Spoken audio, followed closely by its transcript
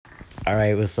All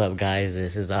right, what's up, guys?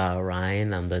 This is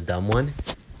Ryan. I'm the dumb one.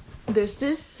 This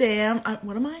is Sam.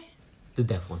 What am I? The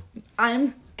deaf one.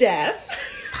 I'm deaf.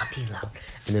 Stop being loud.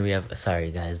 And then we have,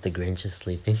 sorry guys, the Grinch is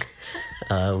sleeping.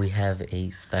 We have a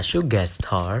special guest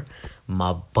star,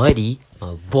 my buddy,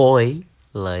 my boy,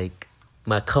 like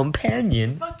my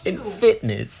companion in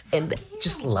fitness and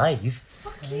just life.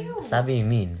 Fuck you. Stop being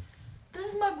mean.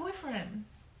 This is my boyfriend.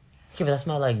 Okay, but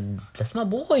that's my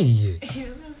boy. He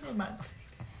was gonna say my.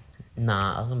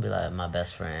 Nah, I was gonna be like my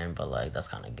best friend, but like that's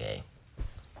kind of gay.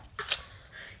 Kevin.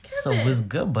 So what's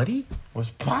good, buddy? What's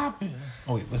poppin'?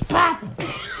 Oh wait, what's poppin'?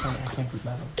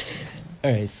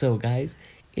 Alright, so guys,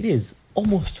 it is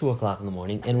almost 2 o'clock in the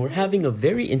morning, and we're having a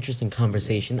very interesting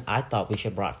conversation I thought we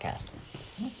should broadcast.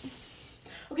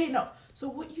 Okay, no. So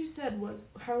what you said was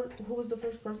who was the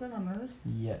first person on Earth?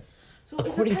 Yes. So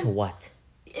According to what?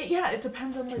 It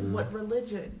depends on like what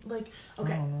religion. Like,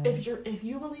 okay, if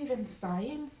you believe in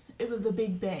science, it was the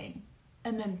Big Bang,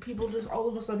 and then people just all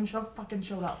of a sudden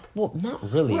showed up. Well,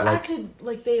 not really. We're like, actually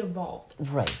like they evolved.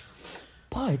 right.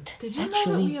 But Did you know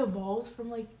that we evolved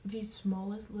from like the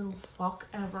smallest little fuck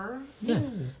ever? Yeah.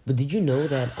 But did you know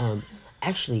that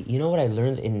actually, you know what I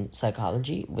learned in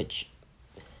psychology, which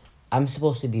I'm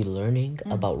supposed to be learning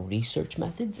about research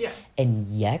methods, Yeah. and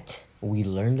yet we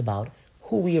learned about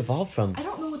who we evolved from. I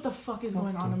don't know what the fuck is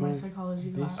going on in my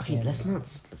psychology class. Okay, let's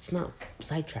not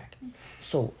sidetrack.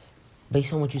 So,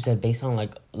 based on what you said, based on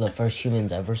like the first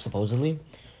humans ever supposedly,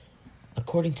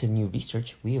 according to new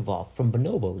research, we evolved from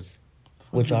bonobos,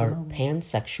 which are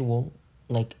pansexual.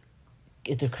 Like,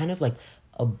 they're kind of like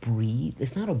a breed.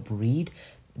 It's not a breed,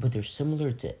 but they're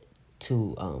similar to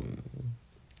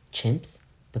chimps.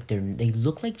 But they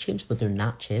look like chimps, but they're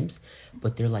not chimps.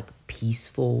 But they're like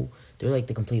peaceful. They're like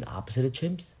the complete opposite of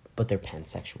chimps, but they're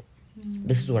pansexual.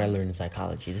 This is what I learned in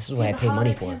psychology. This is what I pay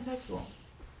money for. Pansexual?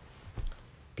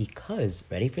 Because,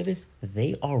 ready for this?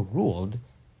 They are ruled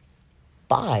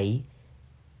by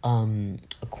a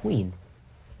queen.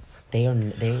 They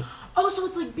Oh, so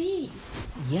it's like bees.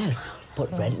 yes,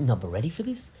 but ready for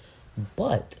this?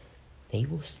 But they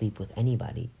will sleep with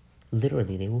anybody.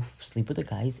 Literally, they will sleep with the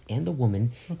guys and the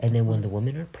woman, and then when the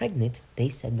women are pregnant, they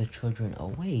send the children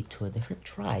away to a different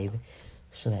tribe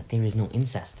so that there is no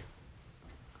incest.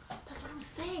 That's what I'm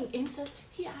saying. Incest.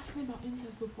 He asked me about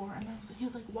incest before, and he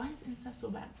was like, "Why is incest so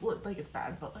bad?" Well, like it's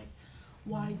bad, but like,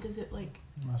 why does it like?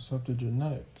 Mess up the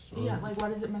genetics. Yeah, like why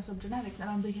does it mess up genetics? And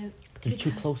I'm like, They're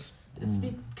too close. It's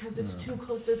because it's too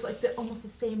close. It's like almost the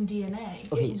same DNA.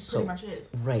 Okay, it so pretty much is.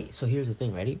 Right. So here's the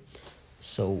thing. Ready?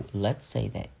 So let's say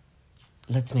that.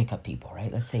 Let's make up people, right?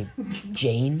 Let's say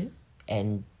Jane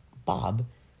and Bob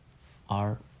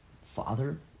are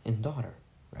father and daughter,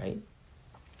 right?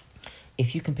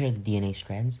 If you compare the DNA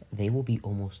strands, they will be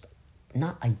almost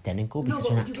not identical because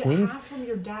they're not you twins. Get half from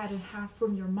your dad and half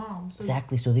from your mom. So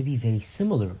Exactly. So they'd be very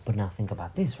similar. But now think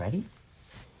about this, ready?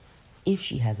 If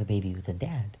she has a baby with a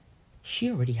dad,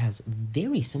 she already has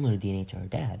very similar DNA to her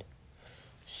dad.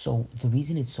 So the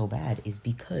reason it's so bad is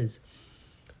because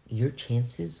your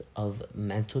chances of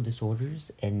mental disorders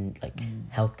and like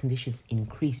health conditions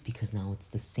increase because now it's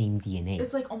the same DNA.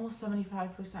 It's like almost 75%.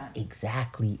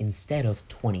 Exactly, instead of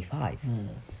 25.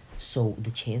 So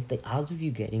the odds of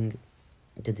you getting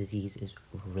the disease is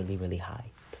really, really high.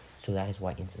 So that is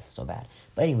why incest is so bad.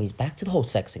 But anyways, back to the whole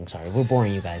sex thing. Sorry, we're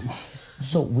boring you guys.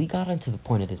 So we got onto the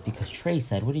point of this because Trey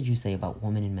said, what did you say about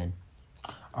women and men?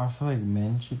 I feel like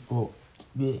men should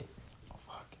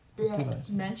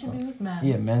Men should be with men.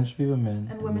 Yeah, men should be with men.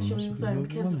 And women should be with women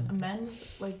because a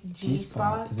men's like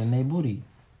G-spot is in their booty.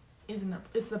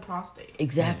 It's the prostate.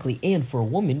 Exactly. Yeah. And for a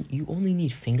woman, you only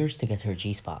need fingers to get to her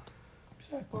G-spot.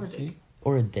 Exactly. Or a dick.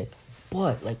 Or a dick.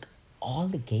 But like all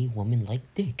the gay women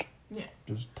like dick. Yeah.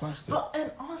 Just plastic. But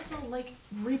and also like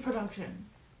reproduction.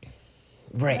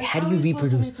 Right. Like, how do you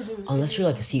reproduce? Unless you're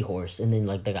like a a seahorse and then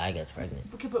like the guy gets pregnant.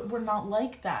 Okay, but we're not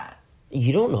like that.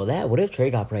 You don't know that. What if Trey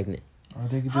got pregnant? Or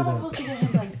they could How do am I that. supposed to get him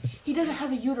pregnant? He doesn't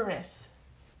have a uterus.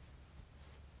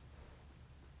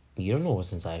 You don't know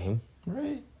what's inside him.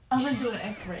 Right. I'm gonna do an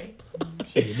X-ray.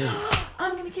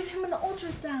 I'm gonna give him an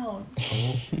ultrasound.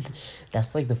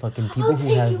 That's like the fucking people I'll who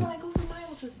take have. you when I go for my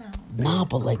ultrasound. Nah,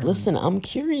 but like, listen, I'm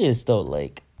curious though.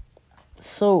 Like,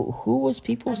 so who was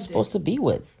people supposed to be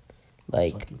with?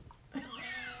 Like,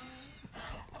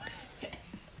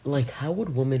 how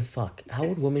would women fuck? How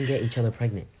would women get each other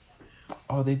pregnant?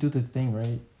 Oh, they do this thing,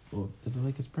 right? Well, it's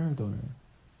like a sperm donor.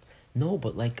 No,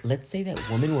 but like, let's say that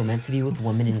women were meant to be with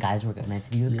women and guys were meant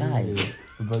to be with guys. Yeah.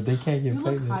 But they can't get You look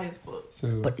pregnant. high as fuck.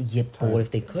 So, But what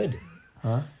if they could?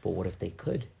 huh? But what if they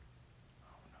could?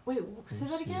 Wait, say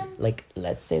that again? Like,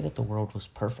 let's say that the world was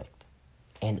perfect,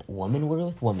 and women were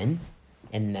with women,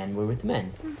 and men were with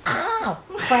men. Ow!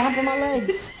 Cramp on my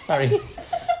leg. Sorry.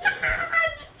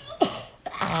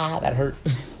 That hurt.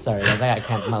 Sorry, guys, I got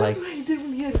cramp in my leg. That's what he did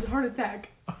when he had his heart attack.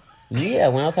 Yeah,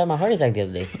 when I was having my heart attack the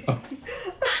other day.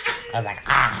 I was like,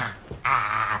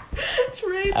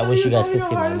 Trey, I wish you guys having could a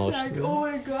see my heart emotions. attack. Oh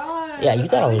my god. Yeah, you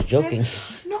thought I was joking.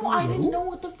 No, I didn't know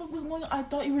what the fuck was going on. I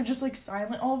thought you were just like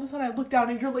silent. All of a sudden, I looked down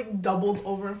and you're like doubled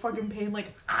over in fucking pain.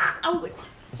 Like, I was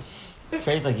like,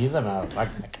 Trey's like, he's having a heart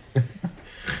attack.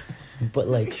 But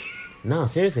like, no,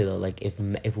 seriously though, like if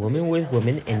women were with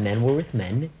women and men were with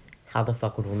men, how the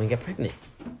fuck would women get pregnant?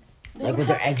 Like, would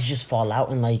their eggs just fall out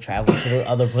and like travel to the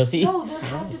other pussy? no,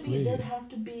 there'd have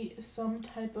to be some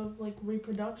type of like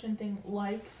reproduction thing,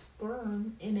 like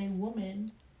sperm in a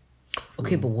woman.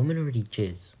 Okay, but women already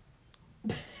jizz.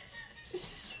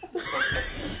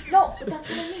 No,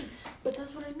 but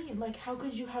that's what I mean. Like, how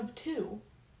could you have two?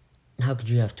 How could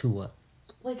you have two what?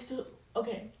 Like, so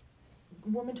okay,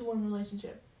 woman to woman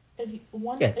relationship. If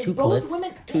one, Yeah, if two both clits,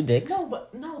 women, two dicks.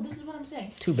 No, this is what I'm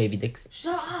saying. Two baby dicks.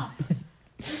 Shut up.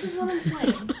 This is what I'm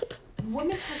saying.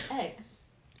 Women have eggs.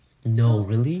 No, So-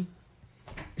 really?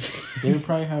 They would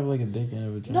probably have like a dick and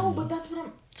a vagina. No, but that's what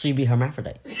I'm. So you'd be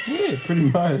hermaphrodite. Yeah,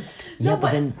 pretty much. Yeah, No, but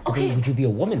but- then okay, would you be a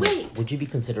woman? then? wait. Would you be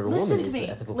considered a Listen woman? to Is me. the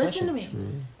ethical Listen to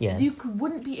question. me. Yes. You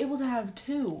wouldn't be able to have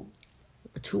two.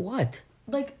 To what?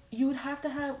 Like, you would have to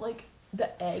have like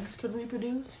the eggs could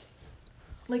reproduce.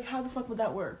 Like, how the fuck would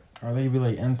that work? Or they'd be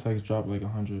like insects drop like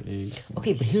 100 eggs.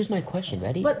 Okay, but here's my question.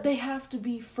 Ready? But they have to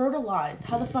be fertilized.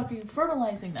 How the fuck are you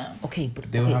fertilizing them? Okay,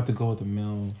 but They would okay, have to go with the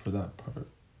male for that part,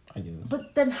 I guess.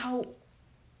 But then how?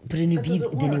 but then that doesn't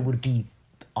it work. would be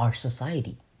our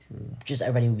society. True. Just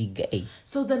everybody would be gay.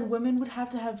 So then women would have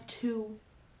to have two.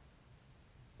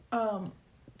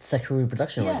 Sexual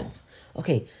reproduction Yes. organs.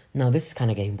 Okay, now this is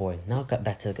kind of getting boring. Now get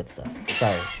back to the good stuff.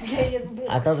 Sorry. Gay and boy.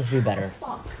 I thought this would be better.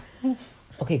 Fuck.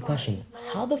 Okay, question.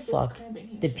 How the fuck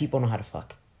did people know how to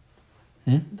fuck?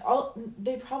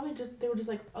 They probably they were just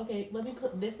like, okay, let me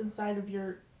put this inside of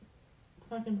your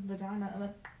fucking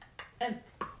vagina and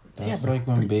That's Yeah, but- like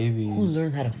when babies Who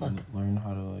learned how to fuck? learn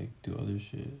how to like do other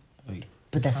shit. Like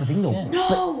But that's the thing though. sense.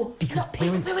 no, Because no,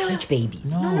 parents wait. teach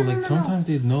babies. no, No, like sometimes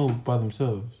they know by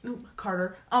themselves. No,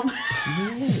 Carter.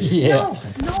 Yeah. No.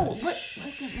 Listen.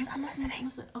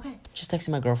 Okay. Just texting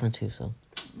my girlfriend too, so.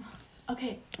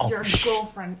 Okay. Oh, Your shh.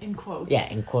 girlfriend in quotes. Yeah,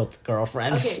 in quotes,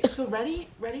 girlfriend. Okay. So ready?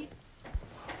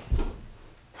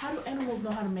 How do animals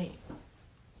know how to mate?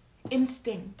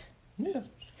 Instinct. Yeah.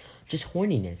 Just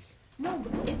horniness. No,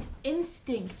 but it's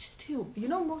instinct too. You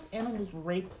know, most animals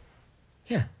rape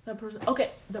Yeah. that person. Okay,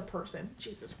 the person.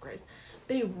 Jesus Christ,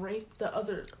 they rape the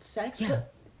other sex. Yeah.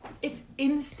 But it's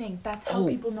instinct. That's how Oh,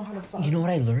 people know how to fuck. You know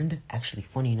what I learned? Actually,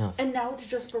 funny enough. And now it's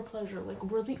just for pleasure. Like,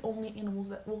 we're the only animals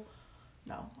that will.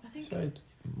 No, I think. Besides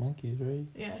monkeys, right?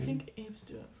 Yeah, I think apes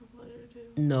do it for pleasure too.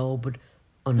 No, but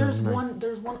oh no, There's no.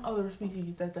 one other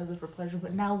species that does it for pleasure,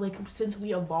 but now like since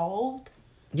we evolved,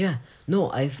 Yeah,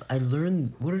 no. I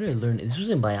learned. What did I learn? This was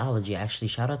in biology. Actually,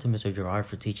 shout out to Mr. Gerard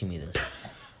for teaching me this.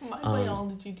 my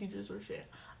biology teachers were shit.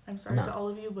 I'm sorry No. to all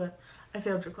of you, but I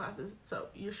failed your classes, so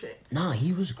you're shit. Nah,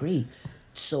 he was great.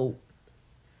 So,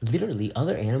 literally,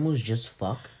 other animals just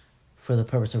fuck for the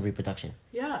purpose of reproduction.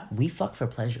 Yeah. We fuck for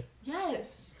pleasure.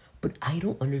 Yes. But I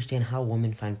don't understand how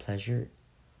women find pleasure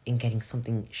in getting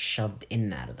something shoved in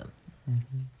and out of them.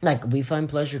 Mm-hmm. Like, we find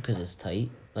pleasure because it's tight,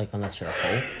 like unless you're a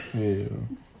hoe, Yeah.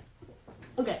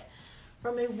 Okay.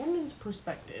 From a woman's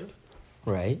perspective,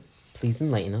 right? Please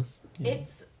enlighten us.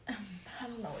 it's I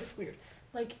don't know, it's weird.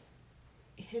 Like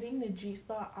hitting the G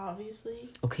spot, obviously.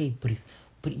 Okay,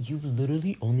 but you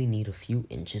literally only need a few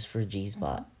inches for a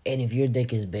G-spot. And if your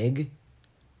dick is big,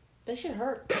 That shit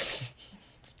hurt.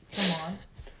 Come on.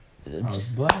 I was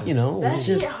just, blessed. you know, That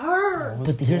just... shit hurt.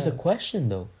 What's But here's a that? question,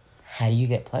 though. How do you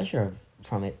get pleasure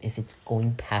from it if it's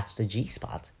going past the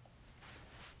G-spot?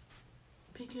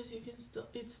 Because you can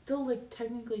it's still like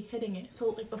technically hitting it. So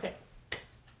like, okay,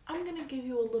 I'm gonna give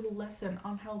you a little lesson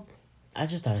on how. I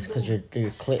just thought it's because your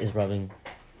clit is rubbing.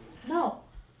 No.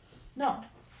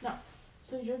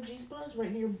 So your G spot is right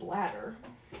near your bladder.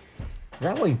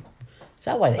 Is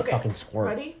that why they Okay, fucking squirt?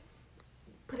 Ready?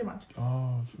 Pretty much.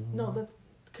 Oh, true. No, that's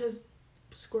because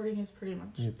squirting is pretty much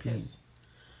Yeah, pee. piss.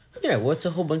 Yeah, what's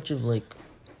a whole bunch of like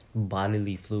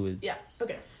bodily fluids? Yeah.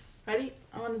 Okay. Ready?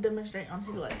 I want to demonstrate on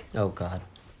his leg. Oh God.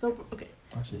 So okay,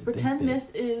 Actually, pretend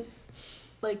this is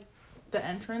like the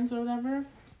entrance or whatever.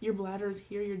 Your bladder is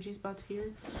here, your G spot's here.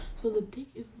 So the dick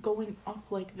is going up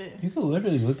like this. You could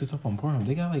literally look this up on Pornhub.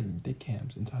 They got like dick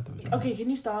cams inside the vagina. Okay, can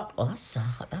you stop? Oh, that's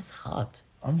hot. That's hot.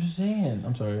 I'm just saying.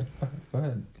 I'm sorry. Go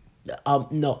ahead.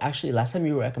 No, actually, last time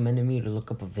you recommended me to look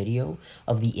up a video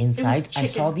of the insides. I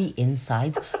saw the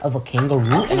insides of a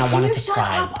kangaroo, and I wanted to shut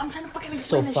cry. Up. I'm trying to fucking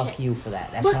So explain this fuck shit. you for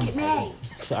that. That's Look at me. traumatizing.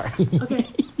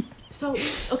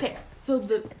 Sorry. Okay. So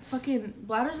the fucking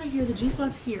bladder's right here. The G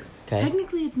spot's here. Okay.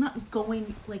 Technically, it's not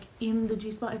going like in the G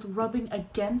spot. It's rubbing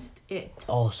against it.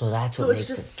 Oh, so that's what So makes it's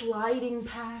just it. sliding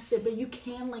past it, but you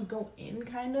can like go in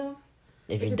kind of.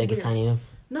 If your it's dick is weird. tiny enough,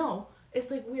 No,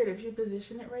 it's like weird if you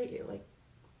position it right. It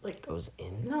like goes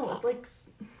in. no, it's like.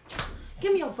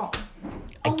 Give me your phone.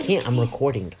 I Oh, can't. I'm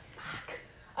recording.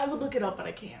 I would look it up, but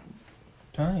I can't.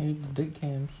 Tiny dick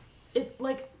cams. It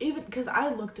like even because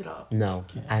I looked it up. No,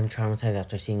 Can't. I'm traumatized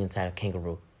after seeing inside a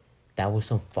kangaroo. That was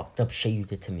some fucked up shit you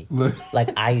did to me. Look.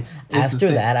 Like the after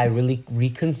same. that, I really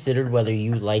reconsidered whether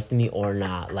you liked me or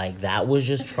not. Like that was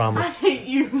just I trauma. hate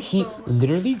you. He So much.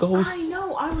 literally goes. I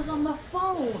know. I was on the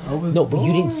phone. No, but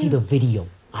you didn't see the video.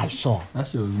 I saw. That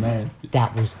shit was nasty.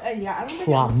 That was Yeah, I don't think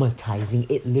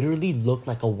traumatizing. It literally looked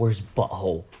like a worse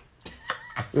butthole.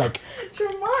 Like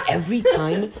Traumatic. every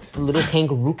time the little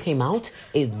kangaroo came out,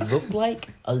 it looked like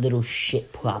a little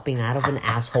shit popping out of an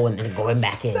asshole and then going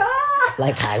back in. Stop.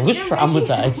 Like I was You're making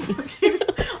traumatized. him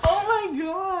fucking- oh my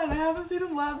god! I haven't seen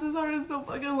him laugh this hard in so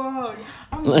fucking long.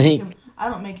 I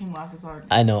don't make him laugh this hard.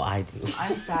 I know I do.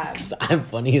 I'm sad. 'Cause I'm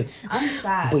funny as. I'm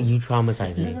sad. But you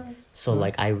traumatized me. So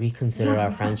like I reconsidered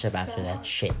our friendship after sad. that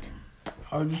shit.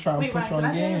 I was just trying Wait, to push Ryan,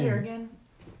 on can the I have your hair game. again?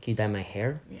 Can you dye my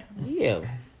hair? Yeah. Yeah.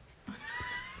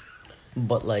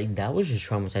 But like that was just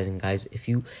traumatizing, guys. If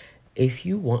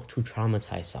you want to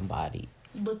traumatize somebody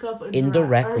Look up a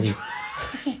indirectly,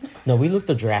 no, we looked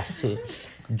up giraffes too.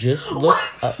 Just look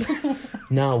up.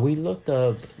 No, we looked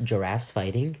up giraffes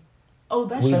fighting. Oh,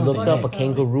 that's We just looked funny up as a hell.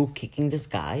 kangaroo kicking this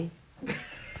guy.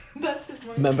 That's just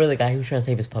funny. Remember the guy who was trying to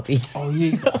save his puppy? Oh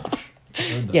yeah.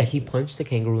 Yeah, he punched the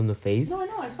kangaroo in the face. No, I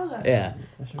know. I saw that. Yeah.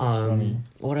 That shit was funny.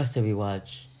 What else did we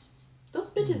watch? Those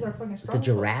bitches are fucking strong. The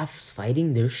giraffes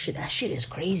fighting. Their shit. That shit is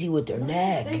crazy with their They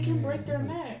neck. can break their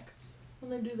necks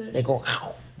when they do that. They shit. go.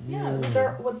 Ow. Yeah, with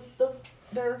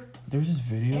their There's this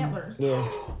video. antlers. Yeah.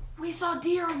 We saw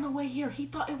deer on the way here. He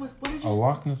thought it was what did A you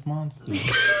Loch Ness monster.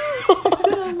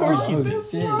 Of course you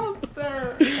this did.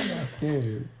 monster. I got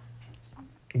scared.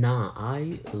 Nah,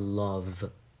 I love,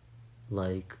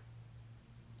 like,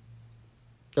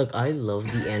 I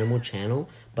love the Animal Channel,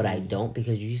 but I don't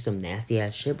because you see some nasty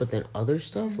ass shit. But then other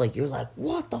stuff, like, you're like,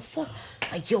 what the fuck?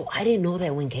 Like, yo, I didn't know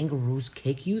that when kangaroos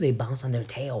kick you, they bounce on their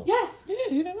tail. Yes. Yeah,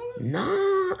 you didn't know that?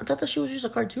 Nah, I thought that shit was just a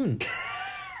cartoon.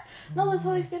 No, that's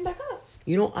how they stand back up.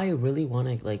 You know, I really want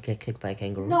to, like, get kicked by a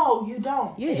kangaroo. No, you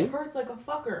don't. Yeah, it dude. hurts like a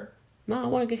fucker. No, I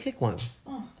want to get kicked one.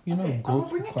 Oh, You know, okay. I'm goats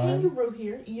gonna bring a climb. kangaroo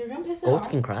here. You're gonna piss it Goats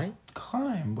off. can cry?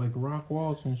 Climb like rock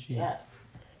walls and shit. Yeah.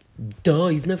 Duh,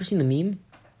 you've never seen the meme?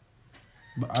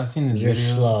 But I seen this You're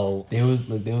video. slow.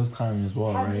 They was climbing as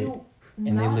well, Have right? you And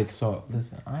they not- lick salt.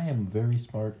 Listen, I am very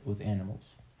smart with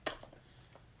animals.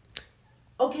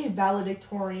 Okay,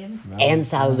 valedictorian. And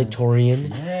valedictorian.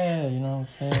 Yeah, you know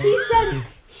what I'm saying?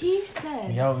 He said.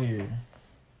 We out here.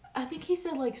 I think he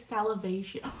said like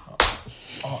salivation.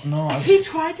 Oh no, He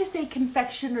tried to say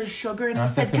confectioner's sugar and I he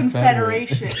said said Confederate.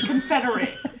 confederation.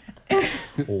 Confederate.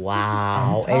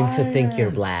 Wow. I'm And to think you're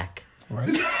tired. black. right?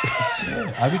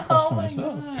 Yeah, I be Oh questioning my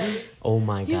myself. god. Oh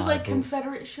my He was god. like bro.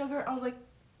 Confederate sugar. I was like,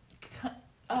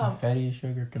 Confetti,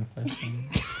 sugar, confession.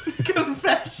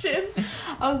 confession.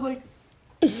 I was like,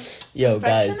 Yo,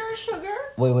 guys. confectioner's sugar.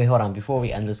 Wait, hold on. Before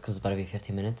we end this, because it's about to be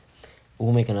 15 minutes,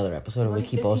 we'll make another episode and we Already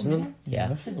keep 15 posting them. minutes? Yeah.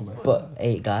 that shit go back. But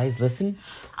hey, guys, listen.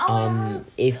 Oh,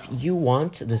 If you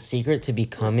want the secret to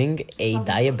becoming a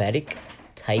diabetic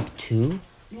type 2,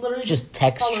 literally just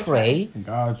text follow Trey.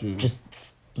 Got you. Just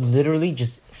literally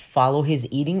just follow his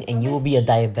eating, and you will be a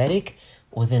diabetic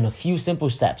within a few simple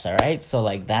steps. All right. So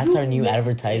like that's our new missed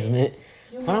advertisement. it.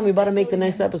 You Hold on, missed we about to it. make Do the it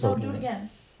next again. episode. No, do it again.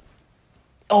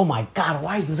 Oh my god!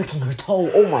 Why are you licking your toe?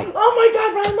 Oh my. Oh my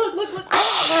god, Ryan,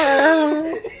 look.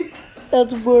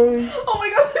 That's worse. Oh my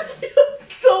god, this feels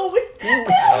so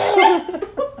weird.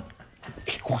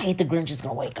 Be quiet, the Grinch is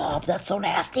gonna wake up. That's so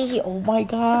nasty. Oh my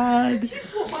god.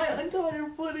 Put my entire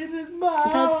foot in his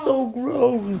mouth. That's so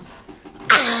gross.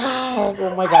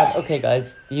 Oh my god. Okay,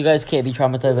 guys. You guys can't be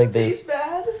traumatized like Tastes this.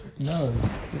 bad. no.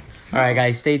 Alright,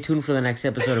 guys. Stay tuned for the next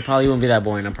episode. It probably won't be that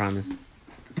boring, I promise.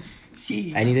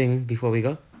 Anything before we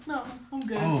go? No, I'm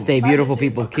good. Oh. Stay Bye, beautiful, bitches.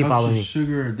 people. Keep Cups following of me.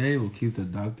 sugar a day will keep the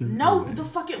doctor No, away. the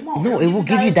fuck it won't. No, it will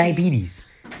give you diabetes.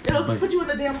 It'll But- put you in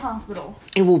the damn hospital.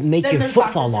 It will make Then your there's foot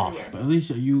doctors fall off. everywhere. But at least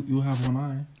you have one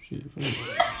eye. Shit.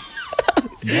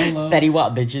 Yellow. Fetty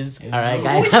Wap, bitches. Alright,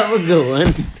 guys. Have a good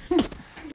one.